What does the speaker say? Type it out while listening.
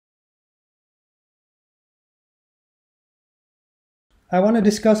I want to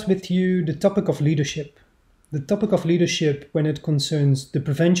discuss with you the topic of leadership. The topic of leadership when it concerns the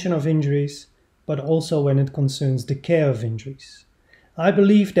prevention of injuries, but also when it concerns the care of injuries. I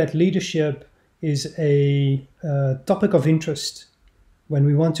believe that leadership is a topic of interest when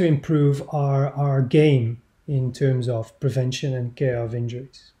we want to improve our game in terms of prevention and care of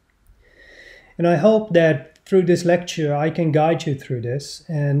injuries. And I hope that through this lecture I can guide you through this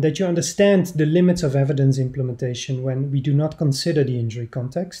and that you understand the limits of evidence implementation when we do not consider the injury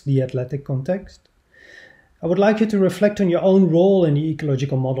context, the athletic context. I would like you to reflect on your own role in the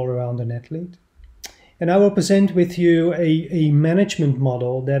ecological model around an athlete. And I will present with you a management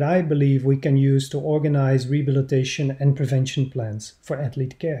model that I believe we can use to organize rehabilitation and prevention plans for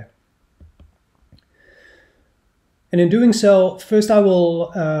athlete care. And in doing so, first I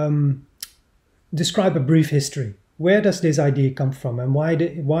will describe a brief history. Where does this idea come from and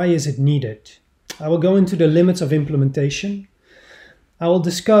why is it needed? I will go into the limits of implementation. I will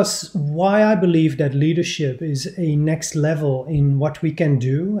discuss why I believe that leadership is a next level in what we can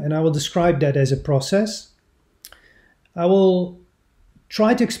do, and I will describe that as a process. I will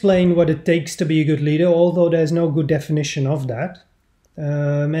try to explain what it takes to be a good leader, although there's no good definition of that.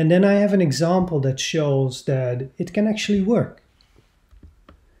 And then I have an example that shows that it can actually work.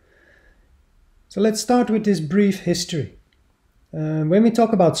 So let's start with this brief history. When we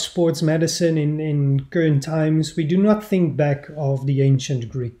talk about sports medicine in current times, we do not think back of the ancient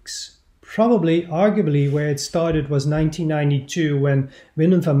Greeks. Probably, arguably, where it started was 1992 when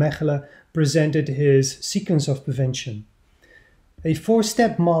Willem van Mechelen presented his sequence of prevention. A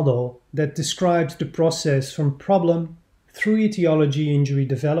four-step model that describes the process from problem through etiology, injury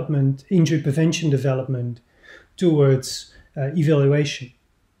prevention development towards evaluation.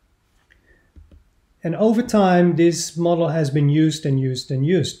 And over time, this model has been used and used and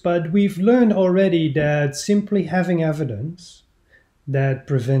used. But we've learned already that simply having evidence that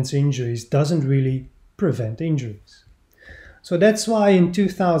prevents injuries doesn't really prevent injuries. So that's why in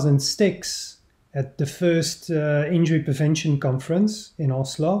 2006, at the first injury prevention conference in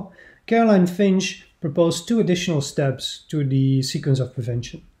Oslo, Caroline Finch proposed two additional steps to the sequence of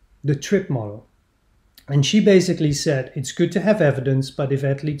prevention, the TRIP model. And she basically said, it's good to have evidence, but if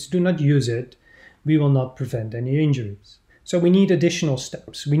athletes do not use it, we will not prevent any injuries. So we need additional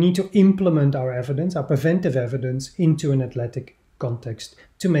steps. We need to implement our evidence, our preventive evidence, into an athletic context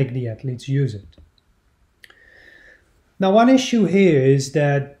to make the athletes use it. Now, one issue here is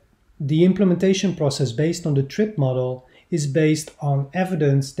that the implementation process based on the TRIP model is based on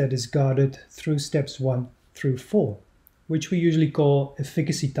evidence that is gathered through steps 1 through 4, which we usually call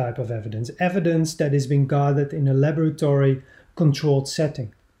efficacy type of evidence, evidence that is being gathered in a laboratory controlled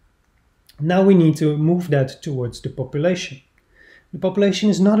setting. Now we need to move that towards the population. The population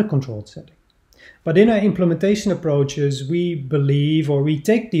is not a controlled setting. But in our implementation approaches, we believe or we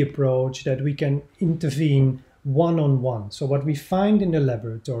take the approach that we can intervene one-on-one. So what we find in the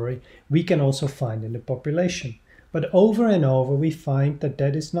laboratory, we can also find in the population. But over and over, we find that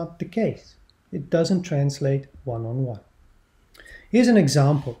that is not the case. It doesn't translate one-on-one. Here's an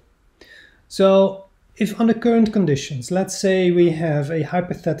example. So if under current conditions, let's say we have a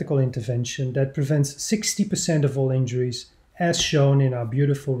hypothetical intervention that prevents 60% of all injuries as shown in our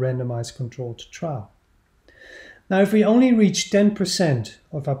beautiful randomized controlled trial. Now, if we only reach 10%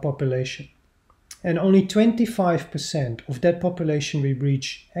 of our population and only 25% of that population we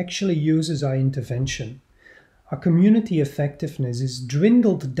reach actually uses our intervention, our community effectiveness is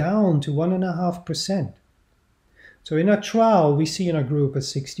dwindled down to 1.5%. So in our trial, we see in our group a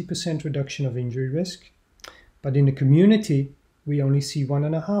 60% reduction of injury risk, but in the community, we only see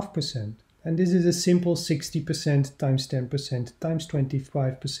 1.5%. And this is a simple 60% times 10% times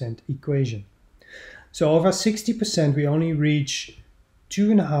 25% equation. So of our 60%, we only reach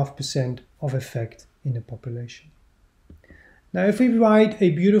 2.5% of effect in the population. Now, if we write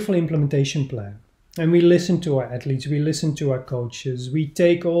a beautiful implementation plan, and we listen to our athletes, we listen to our coaches, we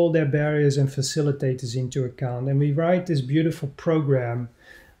take all their barriers and facilitators into account, and we write this beautiful program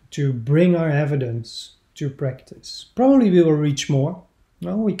to bring our evidence to practice. Probably we will reach more.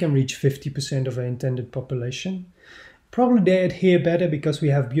 Well, we can reach 50% of our intended population. Probably they adhere better because we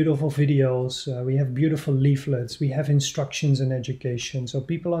have beautiful videos, we have beautiful leaflets, we have instructions and education, so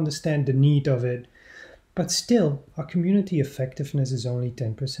people understand the need of it. But still, our community effectiveness is only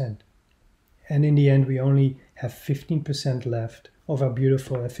 10%. And in the end, we only have 15% left of our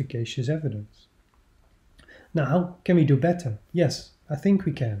beautiful, efficacious evidence. Now, how can we do better? Yes, I think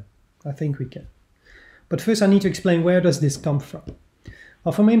we can. I think we can. But first, I need to explain where does this come from.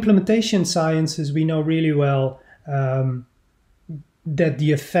 Well, from implementation sciences, we know really well that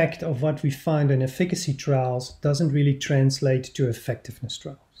the effect of what we find in efficacy trials doesn't really translate to effectiveness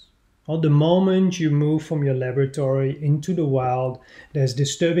trials. Well, the moment you move from your laboratory into the wild, there's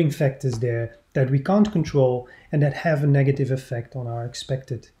disturbing factors there that we can't control and that have a negative effect on our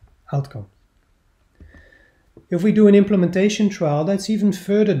expected outcome. If we do an implementation trial, that's even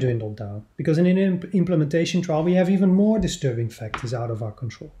further dwindled down, because in an implementation trial, we have even more disturbing factors out of our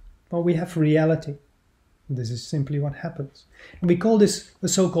control. Well, we have reality. This is simply what happens. And we call this a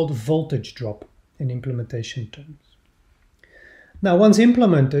so-called voltage drop in implementation terms. Now, once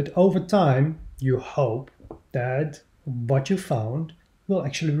implemented, over time, you hope that what you found will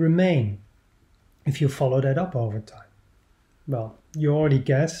actually remain if you follow that up over time. Well, you already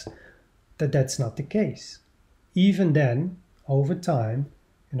guess that that's not the case. Even then, over time,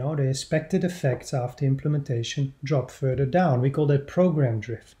 the expected effects after implementation drop further down. We call that program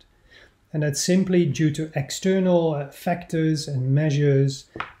drift. And that's simply due to external factors and measures.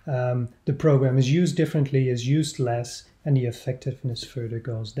 The program is used differently, is used less, and the effectiveness further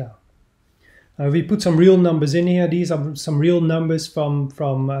goes down. We put some real numbers in here. These are some real numbers from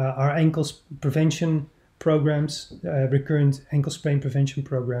our ankle prevention programs, recurrent ankle sprain prevention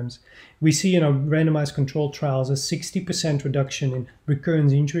programs. We see in our randomized controlled trials a 60% reduction in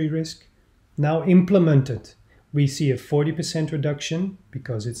recurrence injury risk. Now implemented, we see a 40% reduction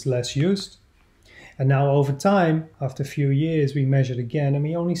because it's less used. And now over time, after a few years, we measured again and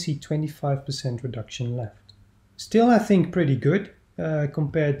we only see 25% reduction left. Still, I think pretty good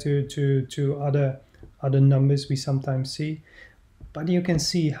compared to other numbers we sometimes see. But you can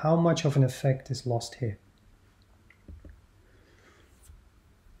see how much of an effect is lost here.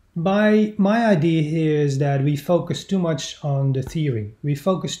 My idea here is that we focus too much on the theory. We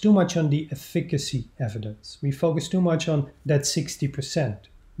focus too much on the efficacy evidence. We focus too much on that 60%.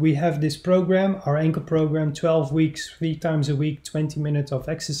 We have this program, our ankle program, 12 weeks, 3 times a week, 20 minutes of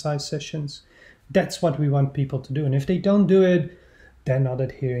exercise sessions. That's what we want people to do. And if they don't do it, they're not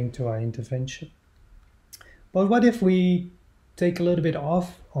adhering to our intervention. But what if we take a little bit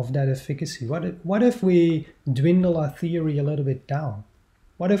off of that efficacy? What if we dwindle our theory a little bit down?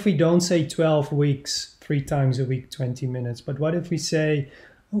 What if we don't say 12 weeks, 3 times a week, 20 minutes, but what if we say,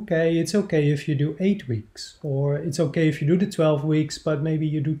 okay, it's okay if you do 8 weeks, or it's okay if you do the 12 weeks, but maybe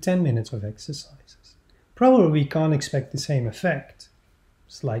you do 10 minutes of exercises. Probably we can't expect the same effect,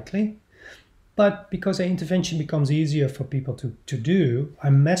 slightly, but because our intervention becomes easier for people to do,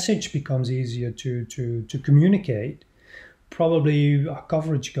 our message becomes easier to communicate, probably our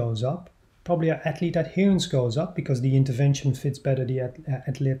coverage goes up. Probably our athlete adherence goes up because the intervention fits better the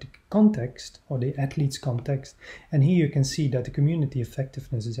athletic context or the athlete's context. And here you can see that the community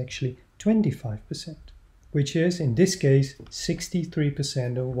effectiveness is actually 25%, which is, in this case,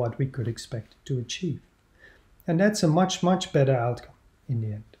 63% of what we could expect to achieve. And that's a much, much better outcome in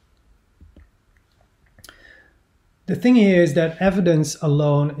the end. The thing here is that evidence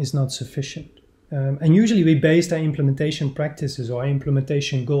alone is not sufficient. And usually we base our implementation practices or our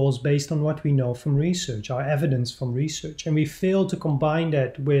implementation goals based on what we know from research, our evidence from research. And we fail to combine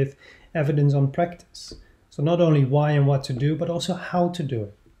that with evidence on practice. So not only why and what to do, but also how to do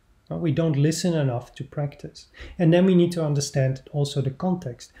it. We don't listen enough to practice. And then we need to understand also the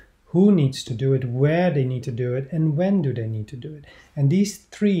context. Who needs to do it, where they need to do it, and when do they need to do it. And these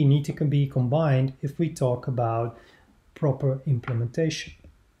three need to be combined if we talk about proper implementation.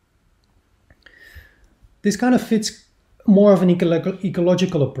 This kind of fits more of an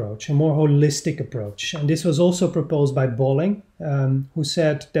ecological approach, a more holistic approach. And this was also proposed by Bolling, who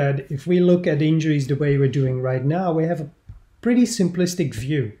said that if we look at injuries the way we're doing right now, we have a pretty simplistic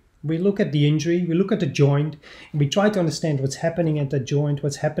view. We look at the injury, we look at the joint, and we try to understand what's happening at that joint,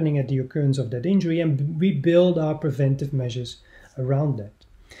 what's happening at the occurrence of that injury, and we build our preventive measures around that.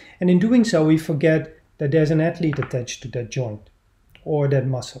 And in doing so, we forget that there's an athlete attached to that joint, or that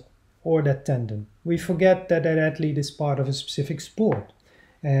muscle, or that tendon. We forget that that athlete is part of a specific sport,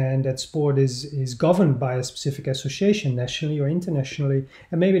 and that sport is governed by a specific association, nationally or internationally,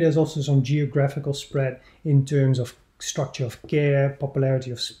 and maybe there's also some geographical spread in terms of structure of care, popularity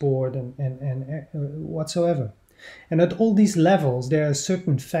of sport, and whatsoever. And at all these levels, there are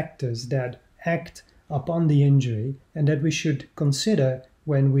certain factors that act upon the injury and that we should consider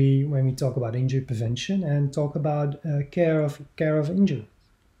when we talk about injury prevention and talk about care of injury.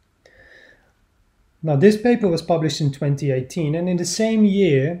 Now, this paper was published in 2018, and in the same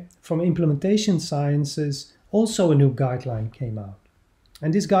year, from Implementation Sciences, also a new guideline came out.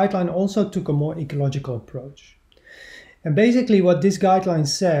 And this guideline also took a more ecological approach. And basically what this guideline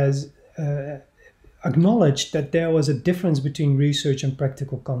says, acknowledged that there was a difference between research and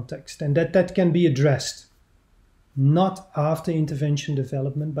practical context, and that can be addressed. not after intervention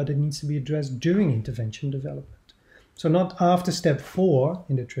development, but it needs to be addressed during intervention development. So not after step 4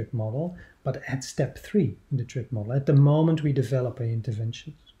 in the TRIP model, but at step 3 in the TRIP model, at the moment we develop our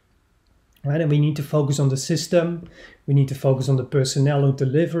interventions. Right? And we need to focus on the system, we need to focus on the personnel who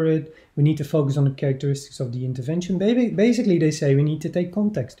deliver it, we need to focus on the characteristics of the intervention. Basically, they say we need to take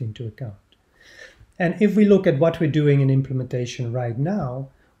context into account. And if we look at what we're doing in implementation right now,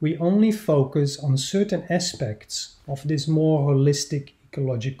 we only focus on certain aspects of this more holistic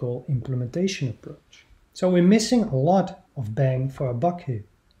ecological implementation approach. So we're missing a lot of bang for our buck here.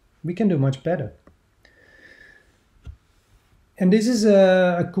 We can do much better. And this is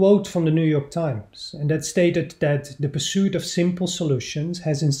a quote from the New York Times, and that stated that the pursuit of simple solutions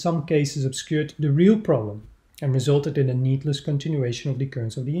has in some cases obscured the real problem and resulted in a needless continuation of the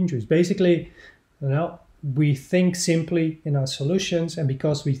occurrence of the injuries. Basically, we think simply in our solutions, and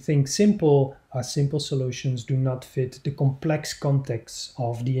because we think simple, our simple solutions do not fit the complex context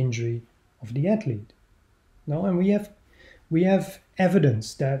of the injury of the athlete. No, and we have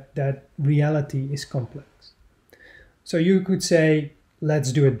evidence that reality is complex. So you could say,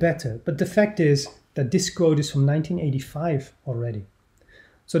 let's do it better. But the fact is that this quote is from 1985 already.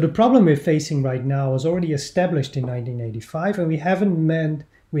 So the problem we're facing right now was already established in 1985, and we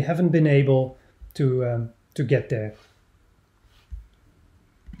haven't been able to get there.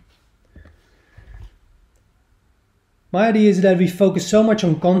 My idea is that we focus so much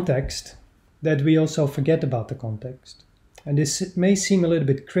on context that we also forget about the context. And this may seem a little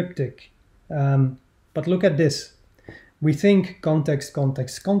bit cryptic, but look at this. We think context,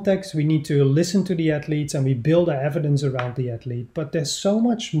 context, context. We need to listen to the athletes and we build our evidence around the athlete. But there's so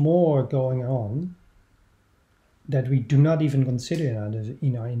much more going on that we do not even consider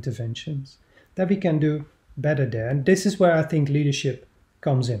in our interventions that we can do better there. And this is where I think leadership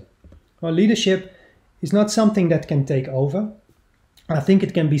comes in. Well, leadership is not something that can take over. I think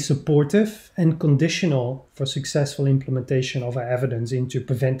it can be supportive and conditional for successful implementation of our evidence into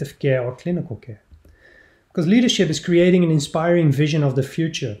preventive care or clinical care. Because leadership is creating an inspiring vision of the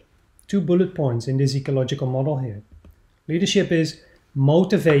future. 2 bullet points in this ecological model here. Leadership is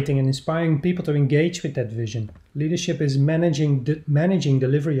motivating and inspiring people to engage with that vision. Leadership is managing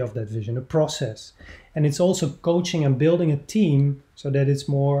delivery of that vision, a process. And it's also coaching and building a team so that it's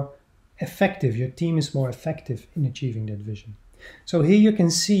more effective. Your team is more effective in achieving that vision. So here you can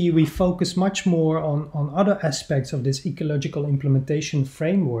see we focus much more on other aspects of this ecological implementation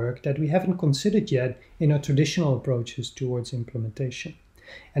framework that we haven't considered yet in our traditional approaches towards implementation.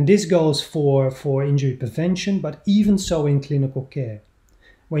 And this goes for injury prevention, but even so in clinical care.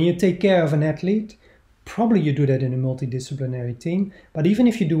 When you take care of an athlete, probably you do that in a multidisciplinary team, but even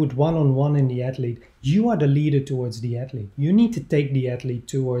if you do it one-on-one in the athlete, you are the leader towards the athlete. You need to take the athlete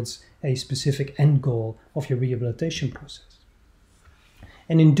towards a specific end goal of your rehabilitation process.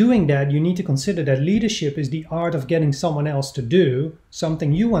 And in doing that, you need to consider that leadership is the art of getting someone else to do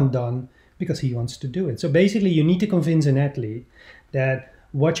something you want done because he wants to do it. So basically, you need to convince an athlete that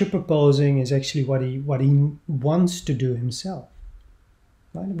what you're proposing is actually what he wants to do himself.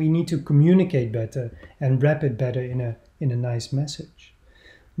 Right? We need to communicate better and wrap it better in a nice message.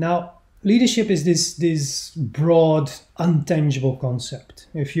 Now, leadership is this broad, untangible concept.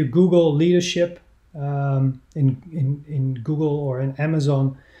 If you Google leadership, in Google or in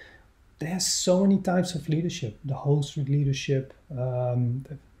Amazon, there's so many types of leadership. The whole street leadership,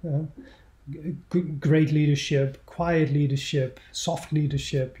 great leadership, quiet leadership, soft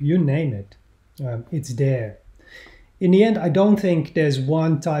leadership, you name it. It's there. In the end, I don't think there's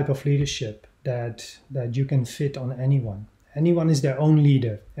one type of leadership that you can fit on anyone. Anyone is their own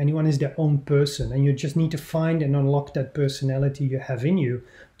leader. Anyone is their own person. And you just need to find and unlock that personality you have in you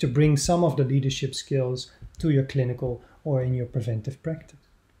to bring some of the leadership skills to your clinical or in your preventive practice.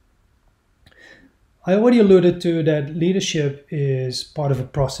 I already alluded to that leadership is part of a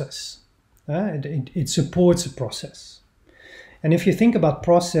process. It supports a process. And if you think about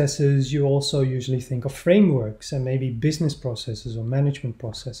processes, you also usually think of frameworks and maybe business processes or management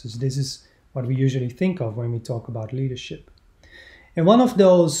processes. This is what we usually think of when we talk about leadership. And one of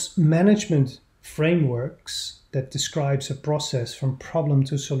those management frameworks that describes a process from problem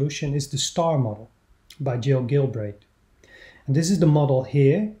to solution is the STAR model by Jill Gilbreth. And this is the model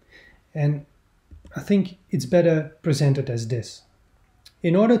here, and I think it's better presented as this.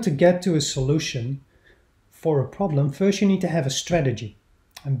 In order to get to a solution for a problem, first you need to have a strategy.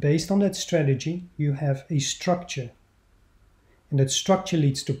 And based on that strategy, you have a structure. And that structure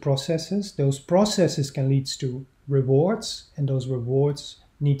leads to processes. Those processes can lead to rewards, and those rewards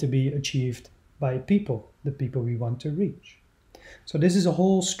need to be achieved by people, the people we want to reach. So this is a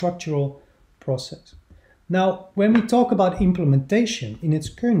whole structural process. Now, when we talk about implementation in its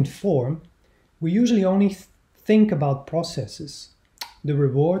current form, we usually only think about processes, the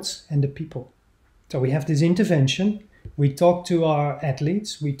rewards and the people. So we have this intervention, we talk to our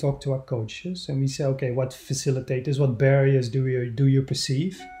athletes, we talk to our coaches, and we say, okay, what facilitators, what barriers do you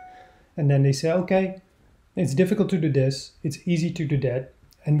perceive? And then they say, okay, it's difficult to do this, it's easy to do that,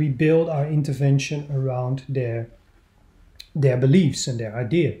 and we build our intervention around their beliefs and their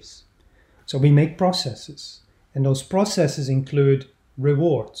ideas. So we make processes, and those processes include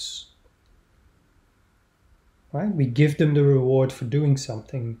rewards. Right? We give them the reward for doing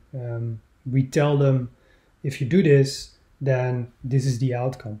something. We tell them, if you do this, then this is the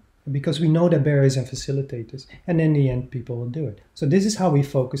outcome. Because we know the barriers and facilitators, and in the end, people will do it. So this is how we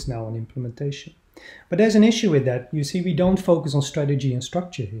focus now on implementation. But there's an issue with that. You see, we don't focus on strategy and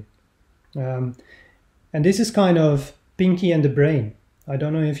structure here. And this is kind of Pinky and the Brain. I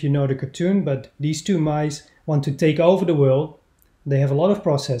don't know if you know the cartoon, but these two mice want to take over the world. They have a lot of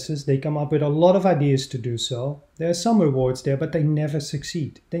processes. They come up with a lot of ideas to do so. There are some rewards there, but they never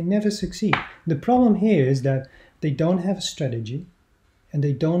succeed. They never succeed. The problem here is that they don't have a strategy and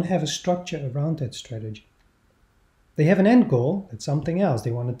they don't have a structure around that strategy. They have an end goal, that's something else.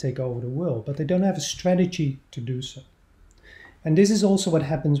 They want to take over the world, but they don't have a strategy to do so. And this is also what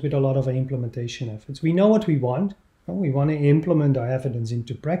happens with a lot of our implementation efforts. We know what we want. We want to implement our evidence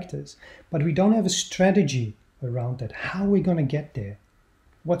into practice, but we don't have a strategy around that. How are we going to get there?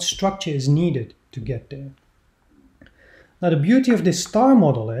 What structure is needed to get there? Now, the beauty of this STAR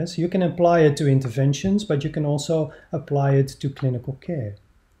model is you can apply it to interventions, but you can also apply it to clinical care.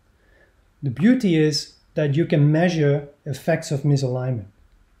 The beauty is that you can measure effects of misalignment.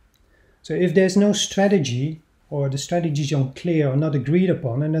 So if there's no strategy, or the strategy is unclear or not agreed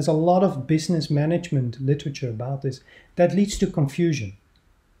upon, and there's a lot of business management literature about this, that leads to confusion.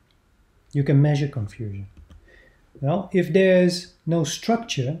 You can measure confusion. Now, if there's no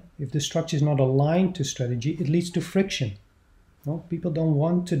structure, if the structure is not aligned to strategy, it leads to friction. Well, people don't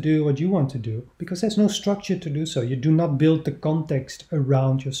want to do what you want to do because there's no structure to do so. You do not build the context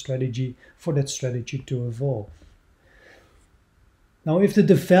around your strategy for that strategy to evolve. Now, if the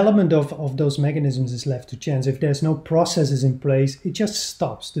development of those mechanisms is left to chance, if there's no processes in place, it just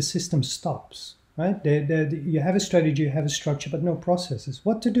stops. The system stops, right? You have a strategy, you have a structure, but no processes.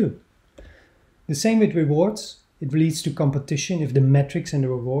 What to do? The same with rewards. It leads to competition if the metrics and the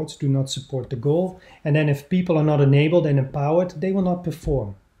rewards do not support the goal. And then if people are not enabled and empowered, they will not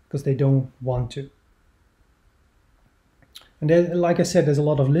perform because they don't want to. And there, like I said, there's a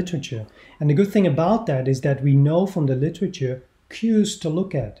lot of literature. And the good thing about that is that we know from the literature cues to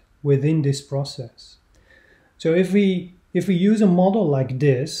look at within this process. So if we use a model like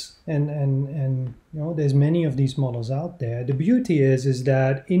this, and you know, there's many of these models out there, the beauty is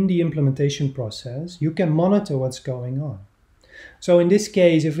that in the implementation process, you can monitor what's going on. So in this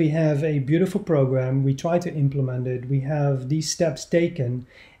case, if we have a beautiful program, we try to implement it, we have these steps taken,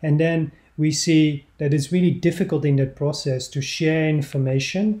 and then we see that it's really difficult in that process to share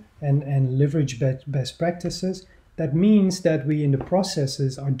information and leverage best practices. That means that we in the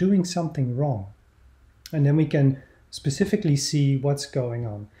processes are doing something wrong. And then we can specifically see what's going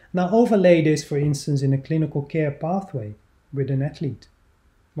on. Now overlay this, for instance, in a clinical care pathway with an athlete.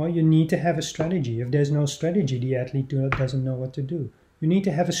 Well, you need to have a strategy. If there's no strategy, the athlete doesn't know what to do. You need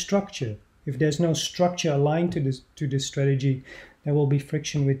to have a structure. If there's no structure aligned to this strategy, there will be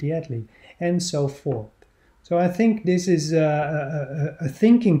friction with the athlete, and so forth. So I think this is a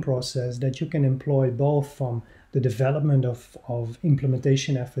thinking process that you can employ both from the development of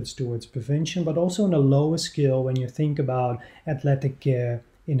implementation efforts towards prevention, but also on a lower scale when you think about athletic care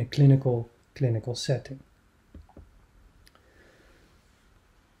in a clinical setting.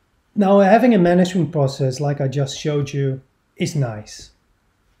 Now, having a management process like I just showed you is nice,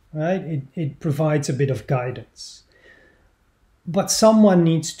 right? It provides a bit of guidance, but someone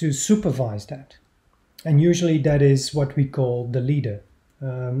needs to supervise that. And usually that is what we call the leader.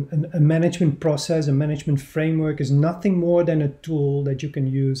 A management process, a management framework is nothing more than a tool that you can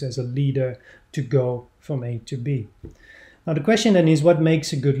use as a leader to go from A to B. Now the question then is, what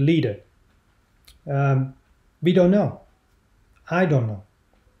makes a good leader? We don't know. I don't know.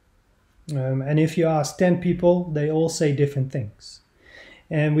 And if you ask 10 people, they all say different things.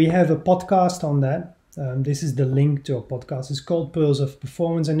 And we have a podcast on that. This is the link to a podcast. It's called Pearls of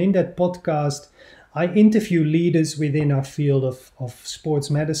Performance. And in that podcast, I interview leaders within our field of sports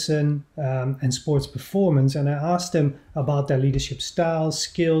medicine and sports performance, and I ask them about their leadership styles,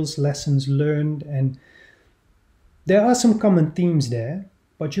 skills, lessons learned, and there are some common themes there,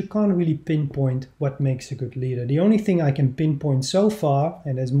 but you can't really pinpoint what makes a good leader. The only thing I can pinpoint so far,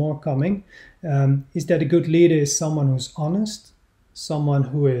 and there's more coming, is that a good leader is someone who's honest, someone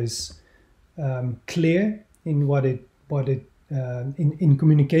who is clear in in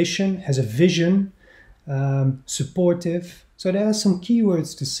communication, has a vision, supportive. So there are some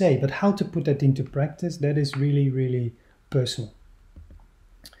keywords to say, but how to put that into practice, that is really, really personal.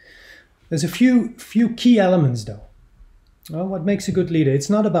 There's a few key elements though. Well, what makes a good leader? It's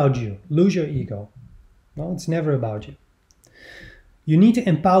not about you. Lose your ego. No, it's never about you. You need to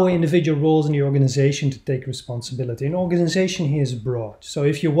empower individual roles in the organization to take responsibility. An organization here is broad. So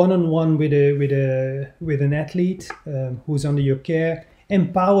if you're one-on-one with an athlete who's under your care,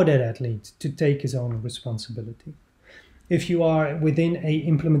 empower that athlete to take his own responsibility. If you are within an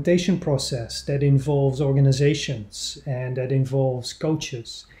implementation process that involves organizations and that involves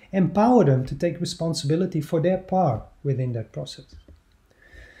coaches, empower them to take responsibility for their part within that process.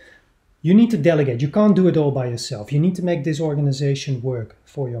 You need to delegate. You can't do it all by yourself. You need to make this organization work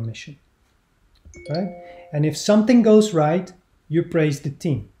for your mission. Right? And if something goes right, you praise the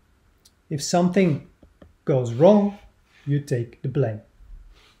team. If something goes wrong, you take the blame.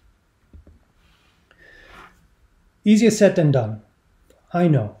 Easier said than done, I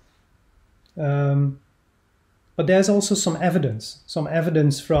know. But there's also some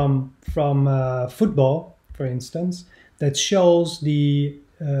evidence from football, for instance, that shows the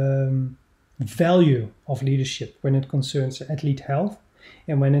value of leadership when it concerns athlete health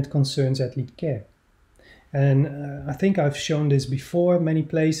and when it concerns athlete care. And I think I've shown this before many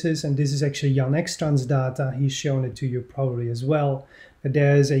places, and this is actually Jan Ekstrand's data. He's shown it to you probably as well, that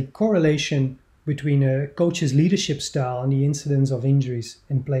there's a correlation between a coach's leadership style and the incidence of injuries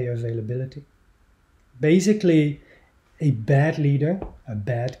and player availability. Basically, a bad leader, a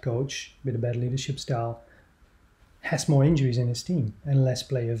bad coach with a bad leadership style has more injuries in his team and less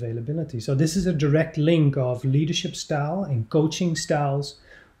player availability. So this is a direct link of leadership style and coaching styles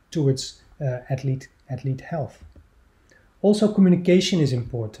towards athlete health. Also, communication is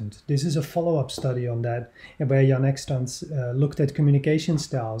important. This is a follow-up study on that, where Jan Ekstrand looked at communication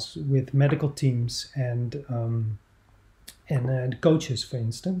styles with medical teams and coaches, for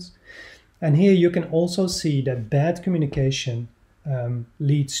instance. And here you can also see that bad communication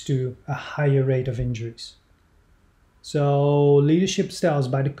leads to a higher rate of injuries. So leadership styles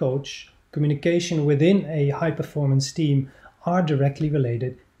by the coach, communication within a high-performance team are directly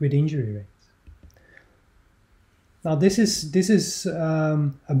related with injury rates. Now this is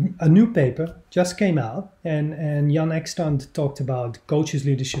a new paper, just came out, and Jan Ekstrand talked about coaches'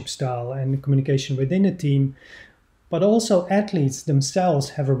 leadership style and communication within a team, but also athletes themselves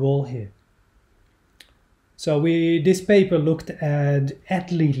have a role here. So this paper looked at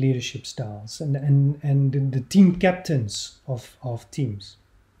athlete leadership styles and the team captains of teams.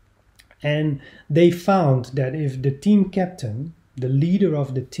 And they found that if the team captain, the leader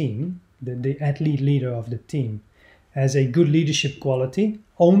of the team, the athlete leader of the team, has a good leadership quality,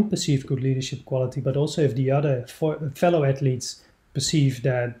 own perceived good leadership quality, but also if the other fellow athletes perceive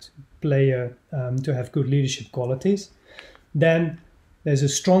that player to have good leadership qualities, then there's a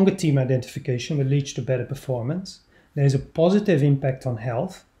stronger team identification that leads to better performance. There's a positive impact on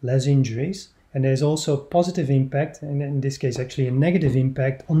health, less injuries, and there's also a positive impact, and in this case actually a negative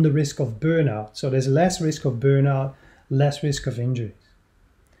impact, on the risk of burnout. So there's less risk of burnout, less risk of injuries.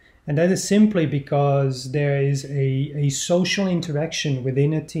 And that is simply because there is a social interaction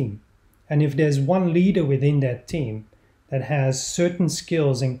within a team. And if there's one leader within that team that has certain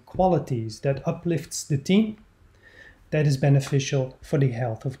skills and qualities that uplifts the team, that is beneficial for the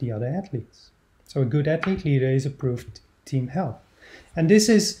health of the other athletes. So a good athlete leader is approved team health. And this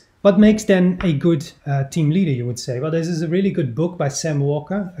is what makes then a good team leader, you would say. Well, this is a really good book by Sam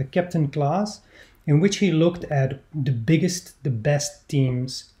Walker, A Captain Class, in which he looked at the biggest, the best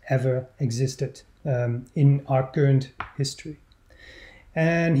teams ever existed in our current history.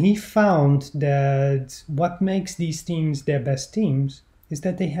 And he found that what makes these teams their best teams is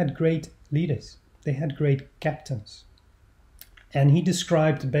that they had great leaders. They had great captains. And he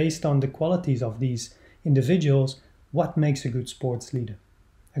described, based on the qualities of these individuals, what makes a good sports leader.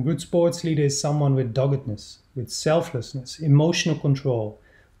 A good sports leader is someone with doggedness, with selflessness, emotional control,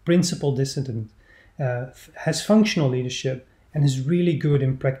 principled discipline, has functional leadership, and is really good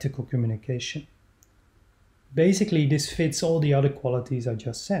in practical communication. Basically, this fits all the other qualities I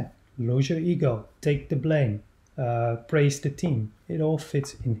just said. Lose your ego, take the blame, praise the team. It all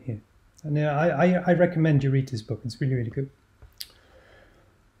fits in here. And I recommend you read this book. It's really, really good.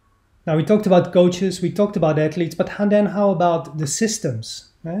 Now, we talked about coaches, we talked about athletes, but how about the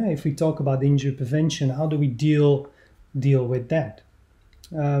systems? If we talk about injury prevention, how do we deal with that?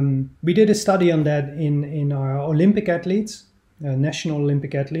 We did a study on that in our Olympic athletes, national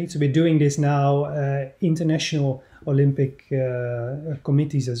Olympic athletes. We're doing this now, international Olympic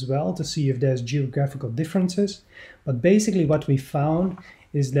committees as well, to see if there's geographical differences. But basically what we found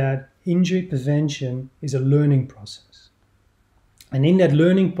is that injury prevention is a learning process. And in that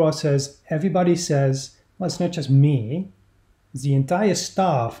learning process, everybody says, well, it's not just me, it's the entire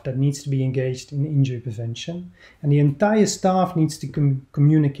staff that needs to be engaged in injury prevention. And the entire staff needs to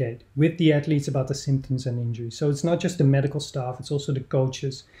communicate with the athletes about the symptoms and injuries. So it's not just the medical staff, it's also the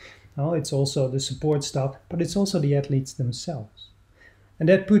coaches, it's also the support staff, but it's also the athletes themselves. And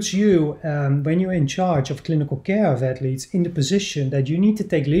that puts you, when you're in charge of clinical care of athletes, in the position that you need to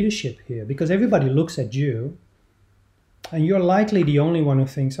take leadership here, because everybody looks at you and you're likely the only one who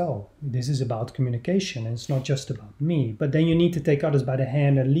thinks, oh, this is about communication and it's not just about me. But then you need to take others by the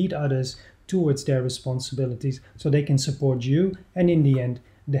hand and lead others towards their responsibilities so they can support you and in the end,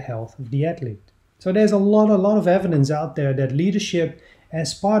 the health of the athlete. So there's a lot of evidence out there that leadership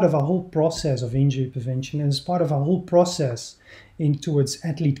as part of our whole process of injury prevention and as part of our whole process towards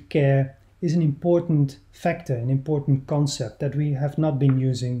athlete care is an important factor, an important concept that we have not been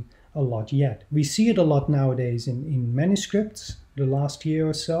using a lot yet. We see it a lot nowadays in manuscripts the last year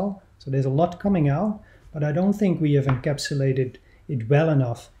or so. So there's a lot coming out, but I don't think we have encapsulated it well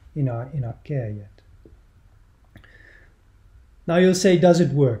enough in our care yet. Now you'll say, does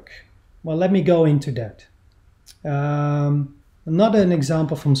it work? Well, let me go into that. Not an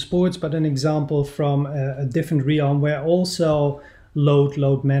example from sports, but an example from a different realm where also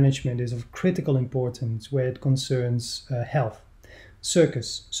load management is of critical importance, where it concerns health.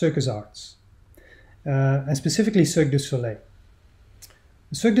 Circus arts, and specifically Cirque du Soleil.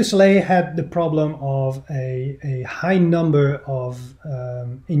 Cirque du Soleil had the problem of a high number of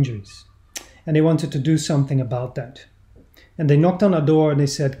injuries, and they wanted to do something about that. And they knocked on our door and they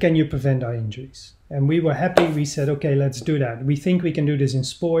said, can you prevent our injuries? And we were happy. We said, okay, let's do that. We think we can do this in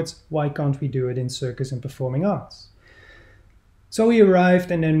sports. Why can't we do it in circus and performing arts? So we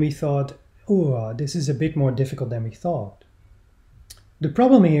arrived and then we thought, oh, this is a bit more difficult than we thought. The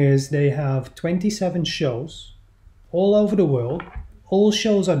problem here is they have 27 shows all over the world. All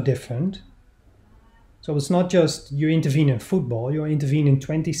shows are different. So it's not just you intervene in football, you intervene in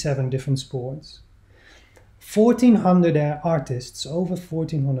 27 different sports. 1,400 artists, over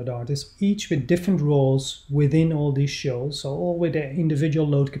 1,400 artists, each with different roles within all these shows, so all with their individual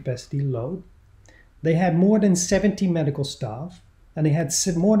load capacity load. They had more than 70 medical staff, and they had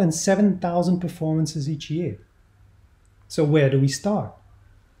more than 7,000 performances each year. So where do we start?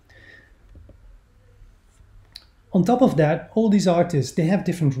 On top of that, all these artists, they have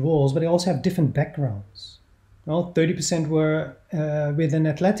different roles, but they also have different backgrounds. Well, 30% were with an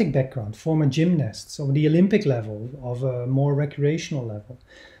athletic background, former gymnasts, of the Olympic level, of a more recreational level.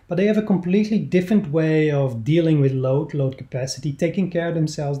 But they have a completely different way of dealing with load capacity, taking care of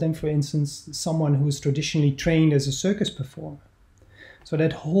themselves than, for instance, someone who is traditionally trained as a circus performer. So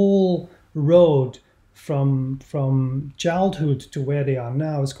that whole road from childhood to where they are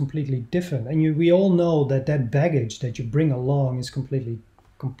now is completely different. And we all know that that baggage that you bring along is completely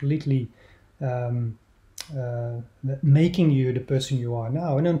making you the person you are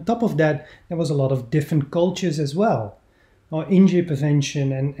now. And on top of that, there was a lot of different cultures as well. Injury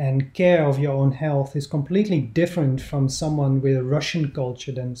prevention and care of your own health is completely different from someone with a Russian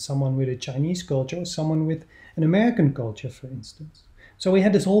culture than someone with a Chinese culture or someone with an American culture, for instance. So we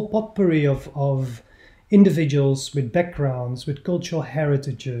had this whole potpourri of individuals with backgrounds, with cultural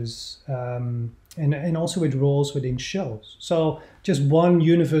heritages, and also with roles within shows. So just one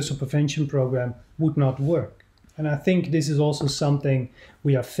universal prevention program would not work. And I think this is also something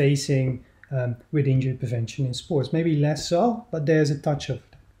we are facing with injury prevention in sports. Maybe less so, but there's a touch of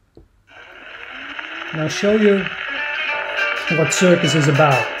it. And I'll show you what circus is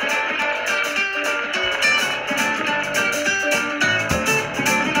about.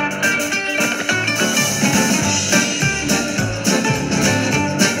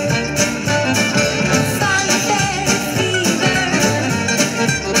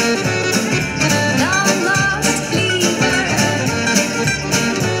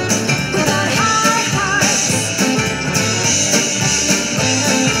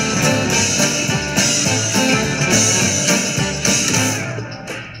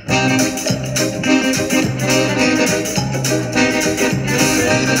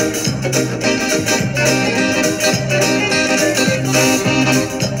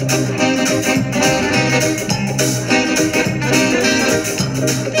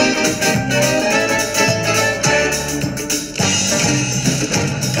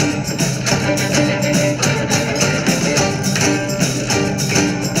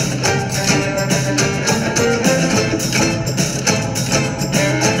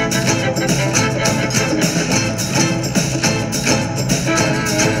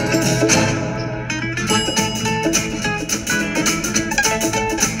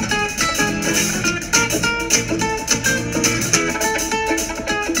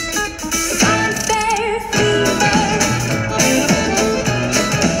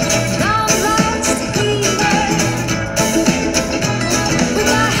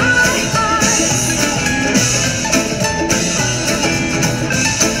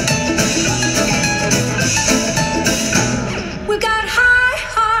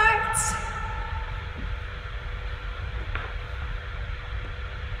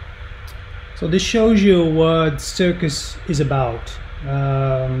 So this shows you what circus is about.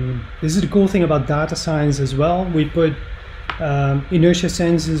 This is the cool thing about data science as well. We put inertia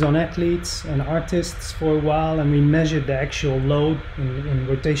sensors on athletes and artists for a while, and we measured the actual load in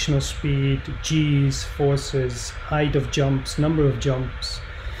rotational speed, G's, forces, height of jumps, number of jumps.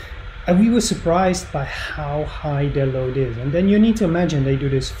 And we were surprised by how high their load is. And then you need to imagine they do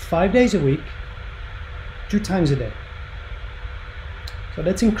this 5 days a week, 2 times a day. So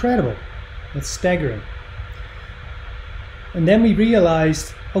that's incredible. That's staggering. And then we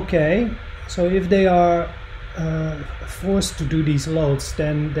realized, okay, so if they are forced to do these loads,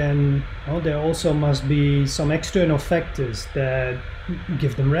 then well, there also must be some external factors that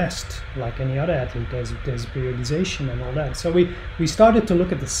give them rest, like any other athlete. There's periodization and all that. So we started to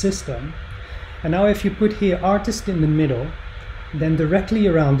look at the system, and now if you put here artist in the middle, then directly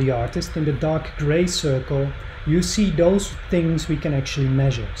around the artist in the dark gray circle, you see those things we can actually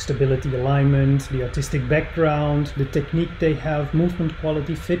measure: stability, alignment, the artistic background, the technique they have, movement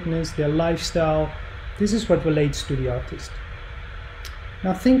quality, fitness, their lifestyle. This is what relates to the artist.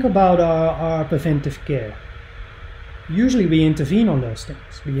 Now think about our preventive care. Usually we intervene on those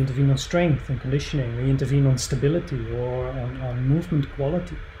things. We intervene on strength and conditioning. We intervene on stability or on movement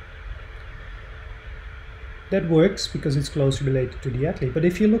quality. That works because it's closely related to the athlete. But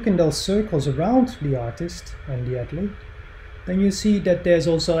if you look in those circles around the artist and the athlete, then you see that there's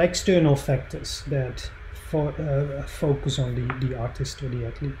also external factors that focus on the artist or the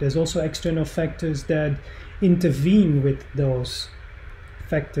athlete. There's also external factors that intervene with those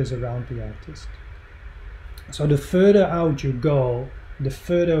factors around the artist. So the further out you go, the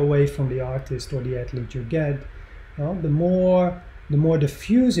further away from the artist or the athlete you get, well, the more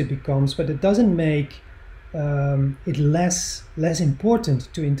diffuse it becomes, but it doesn't make it less important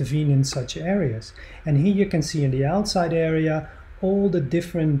to intervene in such areas. And here you can see in the outside area all the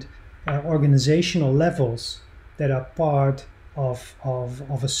different organizational levels that are part of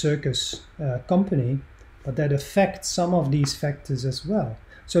a circus company, but that affect some of these factors as well.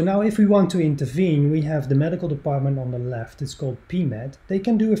 So now if we want to intervene, we have the medical department on the left. It's called PMed. They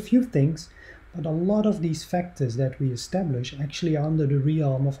can do a few things, but a lot of these factors that we establish actually are under the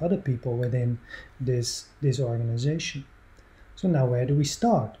realm of other people within this organization. So now where do we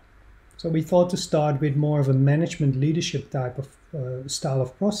start? So we thought to start with more of a management leadership type of style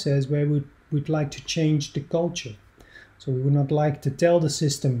of process, where we'd like to change the culture. So we would not like to tell the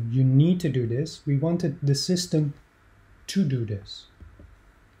system, you need to do this. We wanted the system to do this.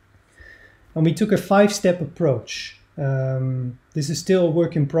 And we took a 5-step approach. This is still a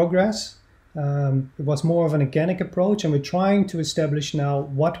work in progress. It was more of an organic approach, and we're trying to establish now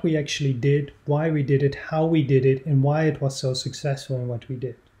what we actually did, why we did it, how we did it, and why it was so successful in what we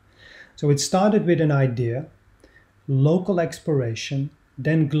did. So it started with an idea, local exploration,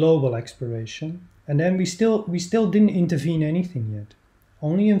 then global exploration, and then we still didn't intervene anything yet.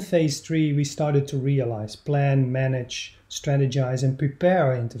 Only in phase 3 we started to realize, plan, manage, strategize, and prepare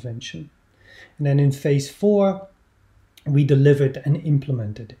our intervention. And then in phase 4 we delivered and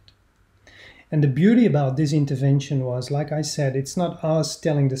implemented it. And the beauty about this intervention was, like I said, it's not us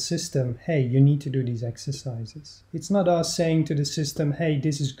telling the system, hey, you need to do these exercises. It's not us saying to the system, hey,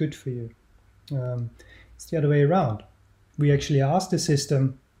 this is good for you. It's the other way around. We actually ask the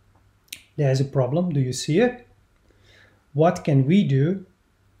system, there's a problem, do you see it? What can we do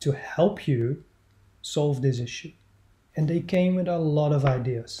to help you solve this issue? And they came with a lot of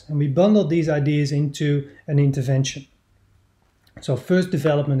ideas. And we bundled these ideas into an intervention. So first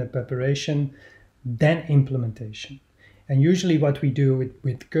development and preparation, then implementation. And usually what we do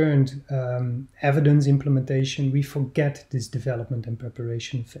with current evidence implementation, we forget this development and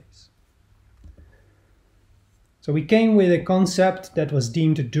preparation phase. So we came with a concept that was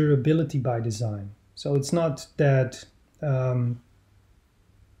deemed durability by design. So it's not that our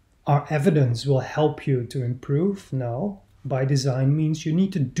evidence will help you to improve. No, by design means you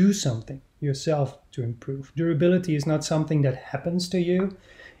need to do something yourself to improve. Durability is not something that happens to you.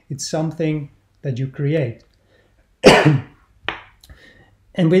 It's something that you create.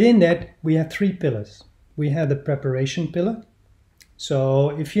 And within that, we have 3 pillars. We have the preparation pillar.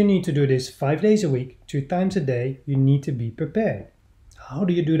 So if you need to do this 5 days a week, 2 times a day, you need to be prepared. How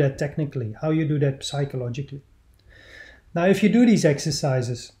do you do that technically? How do you do that psychologically? Now, if you do these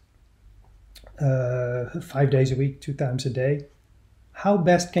exercises 5 days a week, 2 times a day, how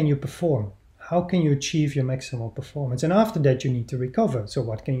best can you perform? How can you achieve your maximal performance? And after that, you need to recover. So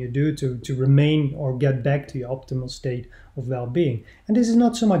what can you do to remain or get back to your optimal state of well-being? And this is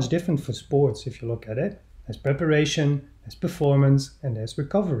not so much different for sports if you look at it. There's preparation, there's performance, and there's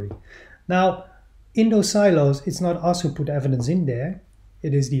recovery. Now, in those silos, it's not us who put evidence in there.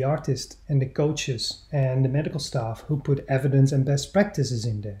 it is the artist and the coaches and the medical staff who put evidence and best practices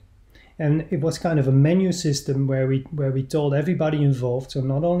in there. And it was kind of a menu system where we told everybody involved, so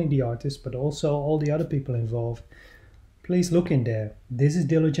not only the artist, but also all the other people involved, please look in there. This is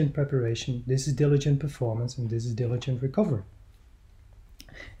diligent preparation, this is diligent performance, and this is diligent recovery.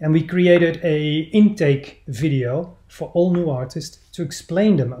 And we created an intake video for all new artists to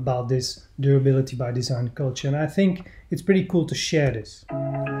explain them about this durability by design culture. And I think it's pretty cool to share this.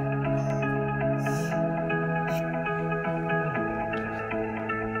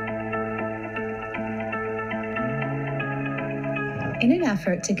 In an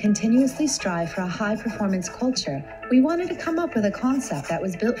effort to continuously strive for a high-performance culture, we wanted to come up with a concept that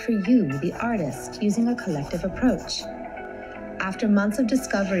was built for you, the artist, using a collective approach. After months of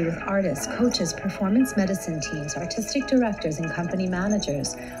discovery with artists, coaches, performance medicine teams, artistic directors, and company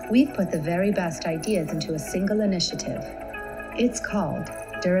managers, we've put the very best ideas into a single initiative. It's called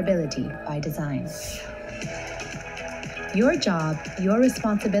Durability by Design. Your job, your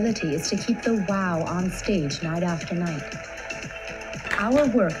responsibility is to keep the wow on stage night after night. Our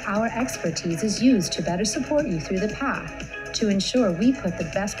work, our expertise is used to better support you through the path to ensure we put the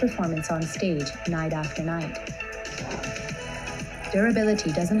best performance on stage night after night.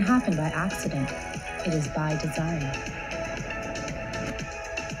 Durability doesn't happen by accident, it is by design.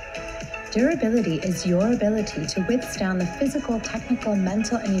 Durability is your ability to withstand the physical, technical,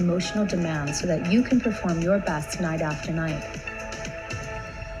 mental, and emotional demands so that you can perform your best night after night.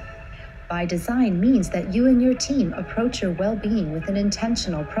 By design means that you and your team approach your well-being with an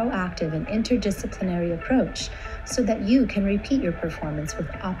intentional, proactive, and interdisciplinary approach so that you can repeat your performance with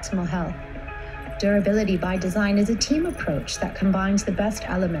optimal health. Durability by design is a team approach that combines the best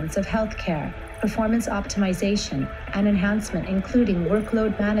elements of healthcare, performance optimization, and enhancement, including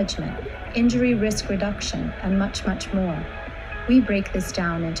workload management, injury risk reduction, and much, much more. We break this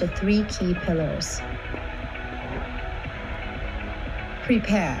down into 3 key pillars.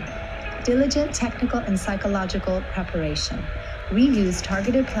 Prepare. Diligent technical and psychological preparation. We use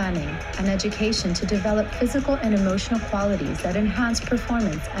targeted planning and education to develop physical and emotional qualities that enhance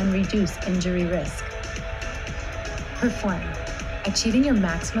performance and reduce injury risk. Perform. Achieving your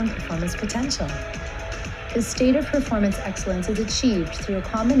maximum performance potential. The state of performance excellence is achieved through a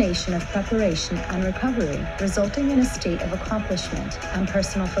combination of preparation and recovery, resulting in a state of accomplishment and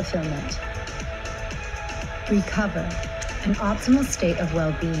personal fulfillment. Recover. An optimal state of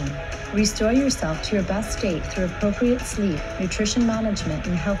well-being. Restore yourself to your best state through appropriate sleep, nutrition management,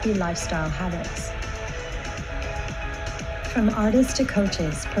 and healthy lifestyle habits. From artists to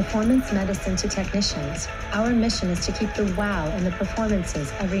coaches, performance medicine to technicians, our mission is to keep the wow in the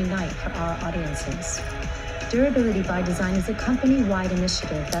performances every night for our audiences. Durability by Design is a company-wide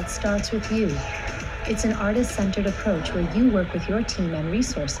initiative that starts with you. It's an artist-centered approach where you work with your team and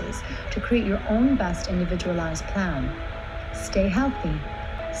resources to create your own best individualized plan. Stay healthy.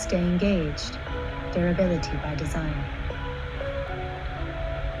 Stay engaged. Durability by Design.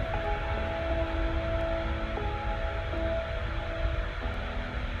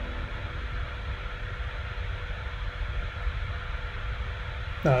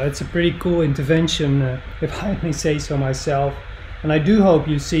 It's a pretty cool intervention, if I may say so myself. And I do hope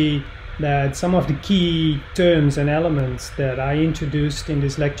you see that some of the key terms and elements that I introduced in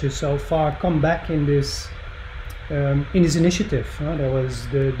this lecture so far come back in this initiative. There was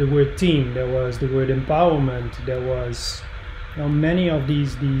the word team, there was the word empowerment, there was many of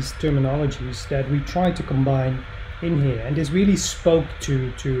these terminologies that we try to combine in here, and this really spoke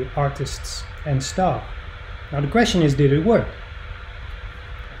to artists and staff. Now the question is, did it work?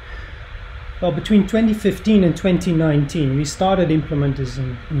 Well, between 2015 and 2019, we started implementing this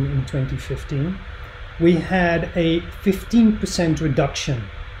in 2015. We had a 15% reduction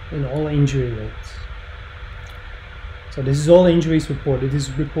in all injury rates. So this is all injuries reported. This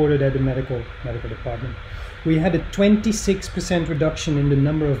is reported at the medical department. We had a 26% reduction in the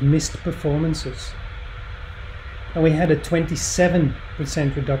number of missed performances. And we had a 27%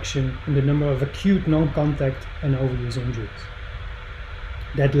 reduction in the number of acute non-contact and overuse injuries.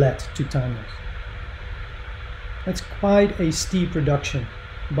 That led to time loss. That's quite a steep reduction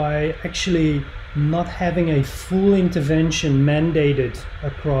by actually not having a full intervention mandated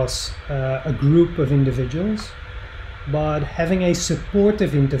across a group of individuals, but having a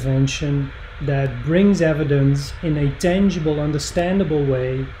supportive intervention that brings evidence in a tangible, understandable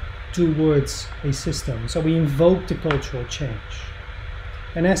way towards a system. So we invoke the cultural change.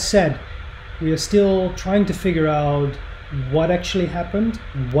 And as said, we are still trying to figure out what actually happened,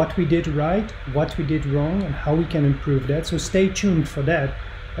 what we did right, what we did wrong, and how we can improve that. So stay tuned for that.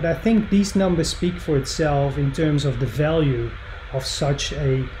 But I think these numbers speak for itself in terms of the value of such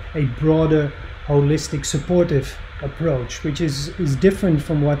a broader, holistic, supportive approach, which is different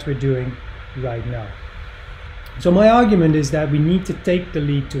from what we're doing right now. So my argument is that we need to take the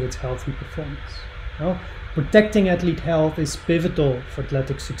lead towards healthy performance. You know? Protecting athlete health is pivotal for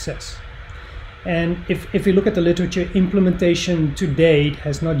athletic success. And if we look at the literature, implementation to date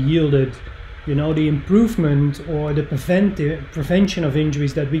has not yielded, you know, the improvement or the prevention of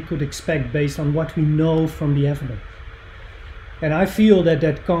injuries that we could expect based on what we know from the evidence. And I feel that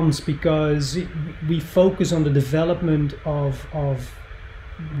that comes because we focus on the development of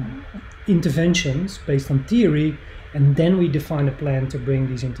interventions based on theory, and then we define a plan to bring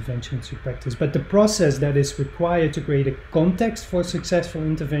these interventions to practice. But the process that is required to create a context for successful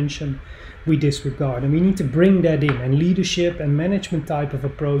intervention, we disregard. And we need to bring that in. And leadership and management type of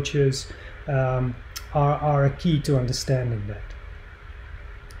approaches are a key to understanding that.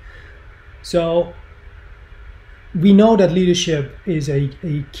 So we know that leadership is a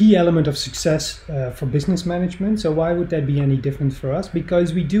key element of success for business management. So why would that be any different for us?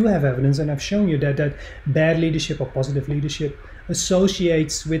 Because we do have evidence, and I've shown you that bad leadership or positive leadership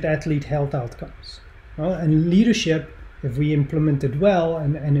associates with athlete health outcomes. Well, and leadership, if we implement it well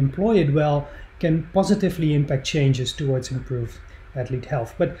and employ it well, can positively impact changes towards improved athlete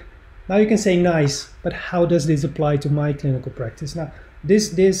health. But now you can say, nice, but how does this apply to my clinical practice? Now,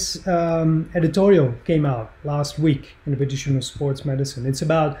 this editorial came out last week in the British Journal of Sports Medicine. It's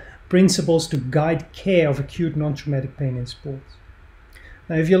about principles to guide care of acute non-traumatic pain in sports.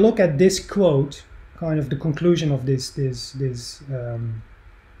 Now, if you look at this quote, kind of the conclusion of this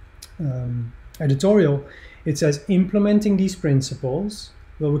editorial, it says, implementing these principles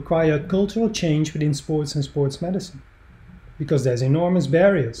will require cultural change within sports and sports medicine because there's enormous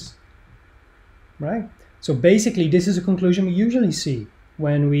barriers, right? So basically, this is a conclusion we usually see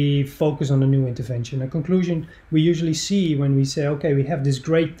when we focus on a new intervention. A conclusion we usually see when we say, okay, we have this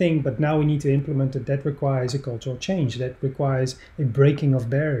great thing, but now we need to implement it. That requires a cultural change. That requires a breaking of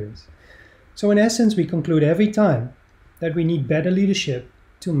barriers. So in essence, we conclude every time that we need better leadership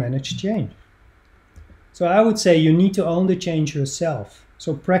to manage change. So I would say you need to own the change yourself.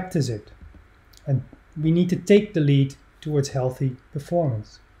 So practice it. And we need to take the lead towards healthy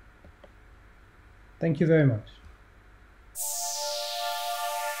performance. Thank you very much.